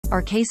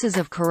Are cases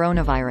of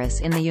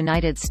coronavirus in the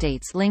United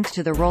States linked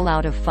to the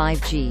rollout of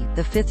 5G,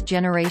 the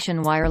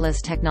fifth-generation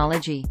wireless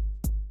technology?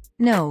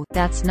 No,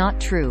 that's not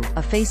true.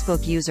 A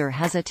Facebook user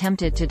has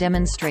attempted to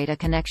demonstrate a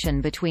connection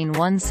between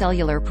one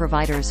cellular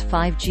provider's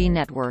 5G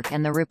network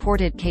and the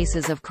reported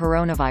cases of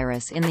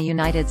coronavirus in the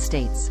United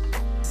States.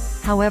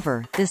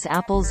 However, this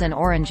apples and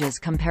oranges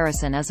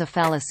comparison is a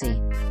fallacy.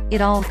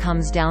 It all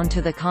comes down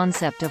to the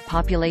concept of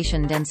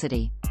population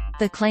density.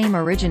 The claim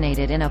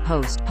originated in a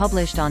post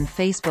published on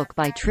Facebook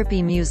by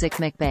Trippy Music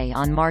McBay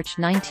on March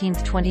 19,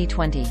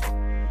 2020.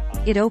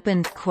 It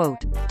opened,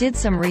 quote, "Did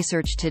some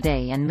research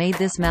today and made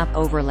this map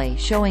overlay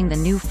showing the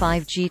new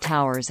 5G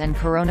towers and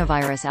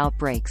coronavirus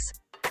outbreaks.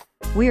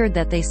 Weird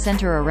that they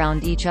center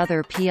around each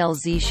other.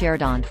 PLZ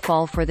shared on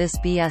fall for this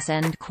BS,"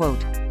 end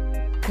quote.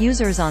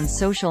 Users on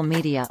social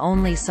media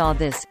only saw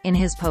this. In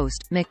his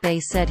post, McBay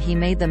said he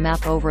made the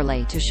map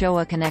overlay to show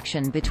a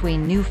connection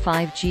between new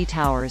 5G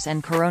towers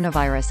and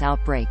coronavirus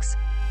outbreaks.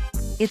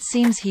 It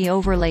seems he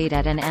overlaid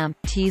at an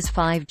AMP-T's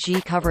 5G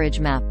coverage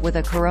map with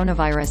a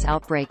coronavirus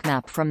outbreak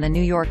map from the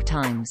New York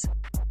Times.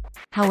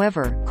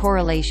 However,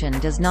 correlation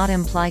does not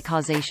imply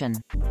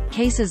causation.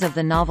 Cases of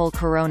the novel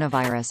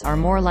coronavirus are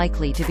more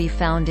likely to be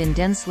found in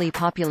densely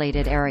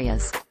populated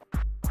areas.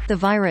 The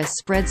virus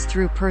spreads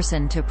through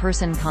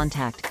person-to-person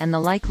contact, and the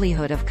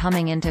likelihood of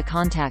coming into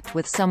contact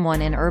with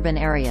someone in urban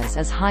areas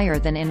is higher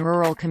than in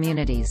rural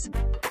communities.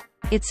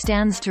 It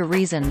stands to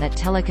reason that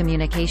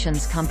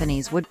telecommunications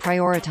companies would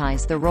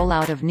prioritize the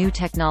rollout of new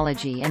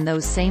technology in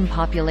those same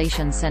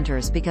population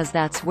centers because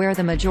that's where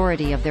the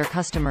majority of their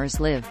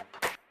customers live.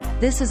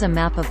 This is a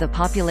map of the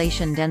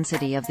population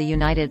density of the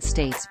United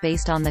States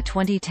based on the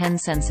 2010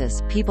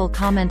 census. People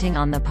commenting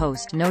on the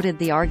post noted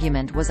the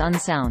argument was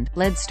unsound.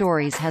 Lead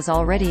Stories has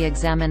already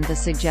examined the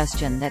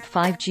suggestion that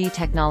 5G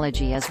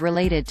technology is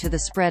related to the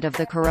spread of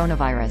the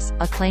coronavirus,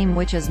 a claim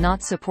which is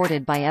not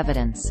supported by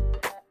evidence.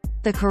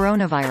 The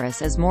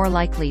coronavirus is more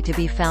likely to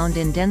be found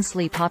in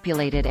densely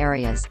populated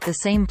areas, the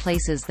same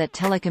places that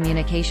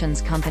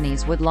telecommunications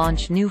companies would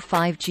launch new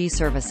 5G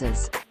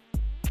services.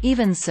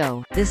 Even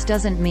so, this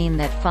doesn't mean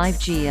that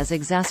 5G is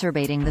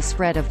exacerbating the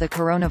spread of the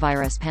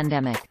coronavirus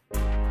pandemic.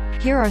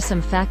 Here are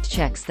some fact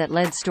checks that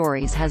Lead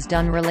Stories has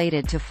done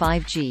related to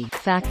 5G.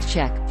 Fact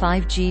check: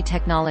 5G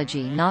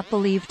technology not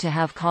believed to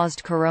have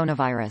caused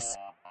coronavirus.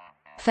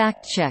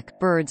 Fact check: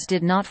 birds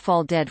did not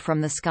fall dead from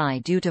the sky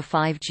due to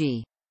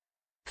 5G.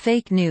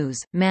 Fake news: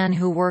 man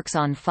who works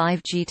on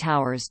 5G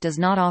towers does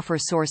not offer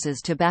sources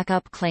to back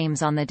up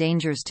claims on the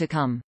dangers to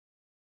come.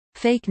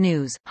 Fake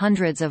news: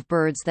 hundreds of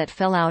birds that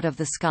fell out of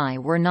the sky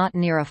were not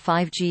near a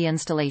 5G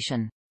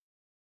installation.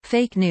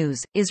 Fake news: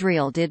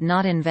 Israel did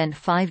not invent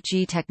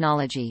 5G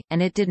technology,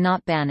 and it did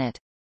not ban it.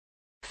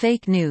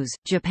 Fake news: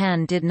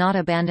 Japan did not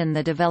abandon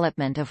the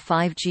development of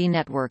 5G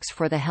networks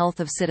for the health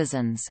of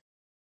citizens.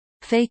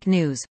 Fake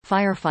news: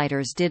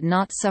 firefighters did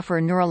not suffer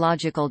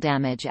neurological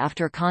damage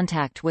after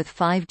contact with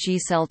 5G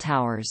cell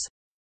towers.